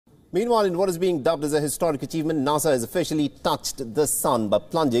Meanwhile, in what is being dubbed as a historic achievement, NASA has officially touched the sun by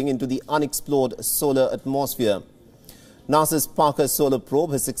plunging into the unexplored solar atmosphere. NASA's Parker solar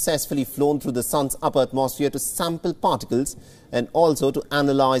probe has successfully flown through the sun's upper atmosphere to sample particles and also to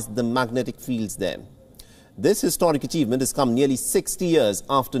analyze the magnetic fields there. This historic achievement has come nearly 60 years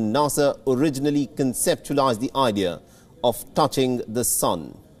after NASA originally conceptualized the idea of touching the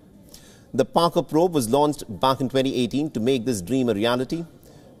sun. The Parker probe was launched back in 2018 to make this dream a reality.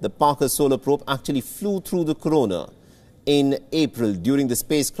 The Parker solar probe actually flew through the corona in April during the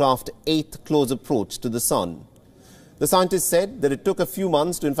spacecraft's 8th close approach to the sun. The scientists said that it took a few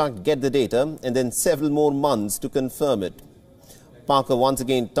months to in fact get the data and then several more months to confirm it. Parker once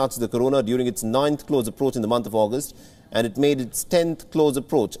again touched the corona during its 9th close approach in the month of August, and it made its 10th close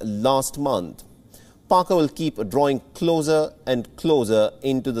approach last month. Parker will keep drawing closer and closer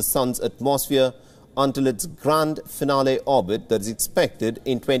into the sun's atmosphere until its grand finale orbit that is expected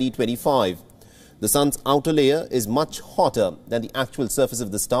in 2025. The sun's outer layer is much hotter than the actual surface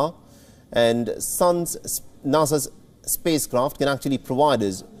of the star, and NASA's spacecraft can actually provide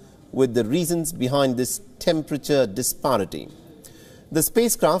us with the reasons behind this temperature disparity. The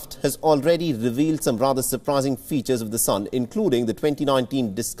spacecraft has already revealed some rather surprising features of the sun, including the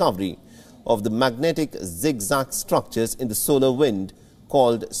 2019 discovery of the magnetic zigzag structures in the solar wind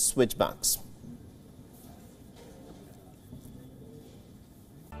called switchbacks.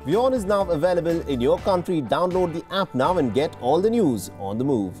 WION is now available in your country. Download the app now and get all the news on the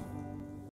move.